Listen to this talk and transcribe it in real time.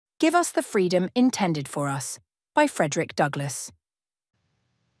Give Us the Freedom Intended for Us by Frederick Douglass.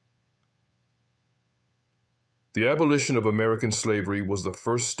 The abolition of American slavery was the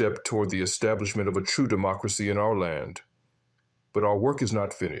first step toward the establishment of a true democracy in our land. But our work is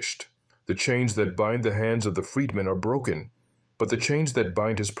not finished. The chains that bind the hands of the freedman are broken, but the chains that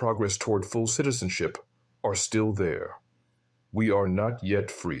bind his progress toward full citizenship are still there. We are not yet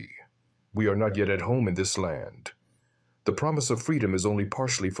free. We are not yet at home in this land. The promise of freedom is only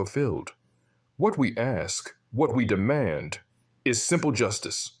partially fulfilled. What we ask, what we demand, is simple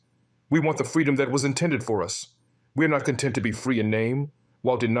justice. We want the freedom that was intended for us. We are not content to be free in name,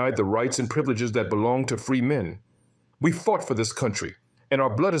 while denied the rights and privileges that belong to free men. We fought for this country, and our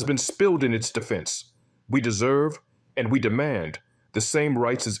blood has been spilled in its defense. We deserve, and we demand, the same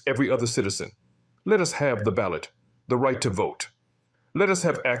rights as every other citizen. Let us have the ballot, the right to vote. Let us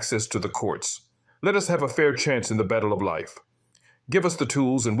have access to the courts. Let us have a fair chance in the battle of life. Give us the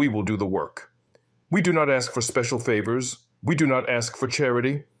tools, and we will do the work. We do not ask for special favors. We do not ask for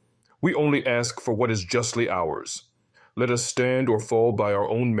charity. We only ask for what is justly ours. Let us stand or fall by our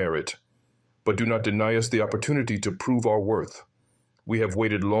own merit, but do not deny us the opportunity to prove our worth. We have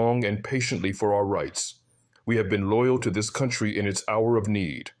waited long and patiently for our rights. We have been loyal to this country in its hour of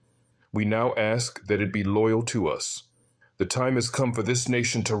need. We now ask that it be loyal to us. The time has come for this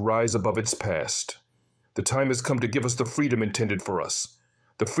nation to rise above its past. The time has come to give us the freedom intended for us,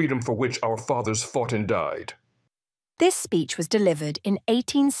 the freedom for which our fathers fought and died. This speech was delivered in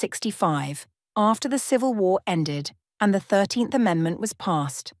 1865, after the Civil War ended and the 13th Amendment was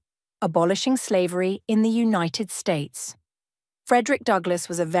passed, abolishing slavery in the United States. Frederick Douglass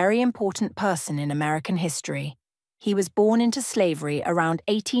was a very important person in American history. He was born into slavery around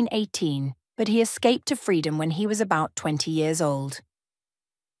 1818, but he escaped to freedom when he was about 20 years old.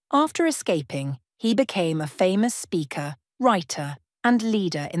 After escaping, he became a famous speaker, writer, and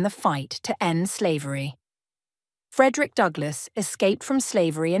leader in the fight to end slavery. Frederick Douglass escaped from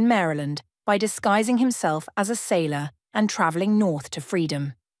slavery in Maryland by disguising himself as a sailor and traveling north to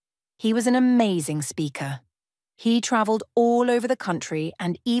freedom. He was an amazing speaker. He traveled all over the country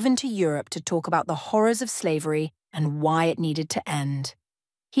and even to Europe to talk about the horrors of slavery and why it needed to end.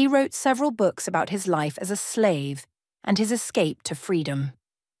 He wrote several books about his life as a slave and his escape to freedom.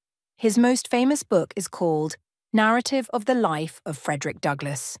 His most famous book is called Narrative of the Life of Frederick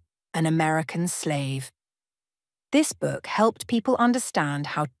Douglass, an American Slave. This book helped people understand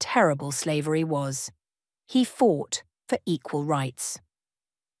how terrible slavery was. He fought for equal rights.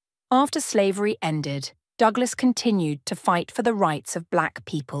 After slavery ended, Douglass continued to fight for the rights of black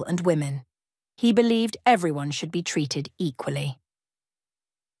people and women. He believed everyone should be treated equally.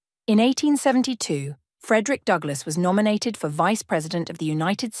 In 1872, Frederick Douglass was nominated for Vice President of the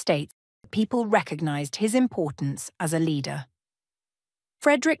United States. People recognized his importance as a leader.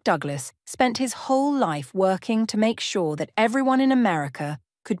 Frederick Douglass spent his whole life working to make sure that everyone in America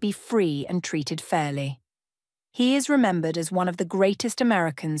could be free and treated fairly. He is remembered as one of the greatest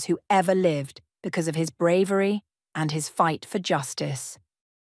Americans who ever lived because of his bravery and his fight for justice.